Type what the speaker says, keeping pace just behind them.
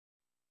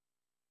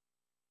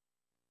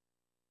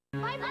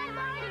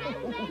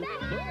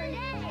Bye.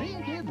 See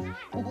you, kids.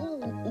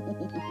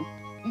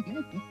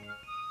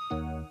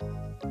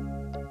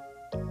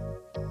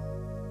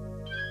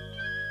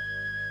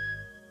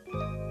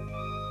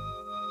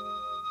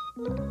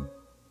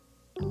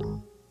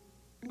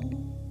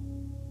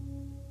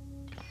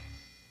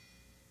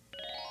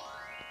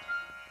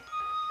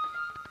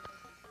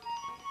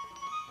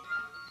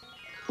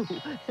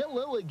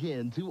 Hello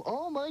again to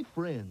all my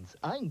friends.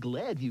 I'm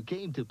glad you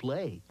came to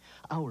play.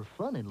 Our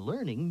fun and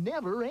learning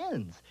never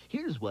ends.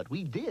 Here's what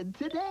we did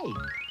today.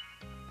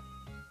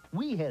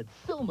 We had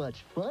so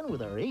much fun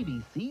with our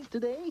ABCs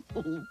today.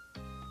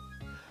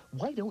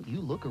 Why don't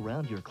you look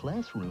around your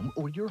classroom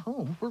or your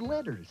home for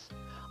letters?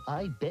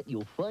 I bet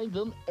you'll find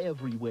them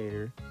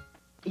everywhere.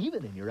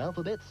 Even in your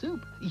alphabet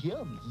soup.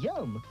 Yum,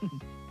 yum.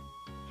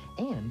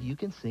 And you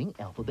can sing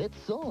alphabet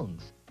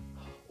songs.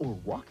 Or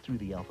walk through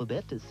the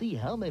alphabet to see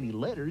how many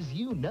letters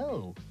you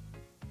know.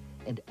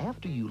 And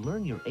after you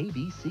learn your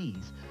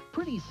ABCs,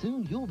 pretty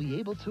soon you'll be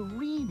able to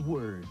read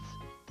words.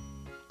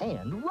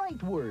 And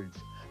write words,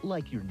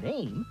 like your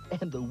name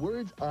and the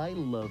words I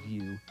love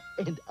you.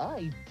 And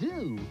I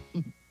do.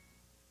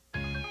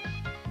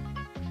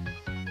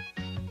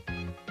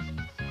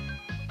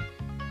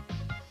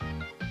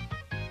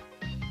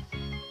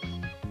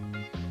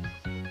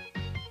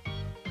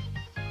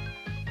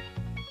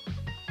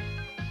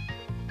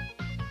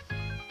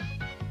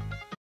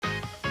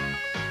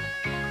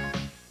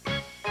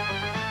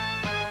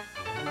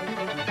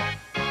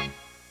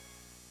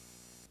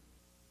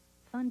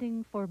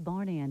 Funding for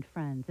Barney and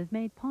Friends is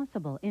made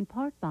possible in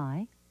part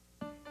by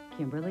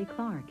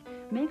Kimberly-Clark,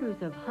 makers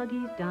of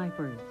Huggies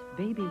diapers,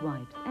 baby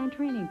wipes, and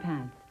training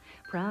pants,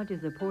 proud to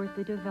support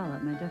the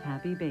development of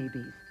happy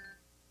babies.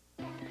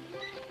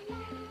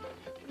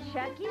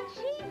 Chuck E.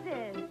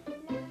 Cheese's,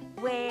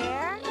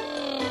 where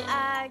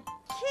a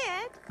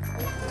kid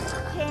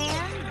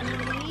can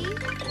be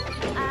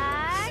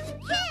a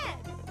kid.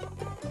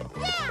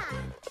 Yeah!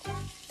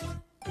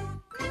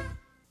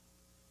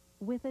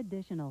 With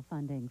additional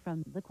funding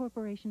from the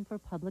Corporation for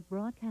Public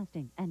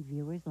Broadcasting and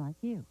viewers like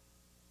you.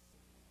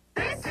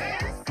 This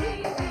is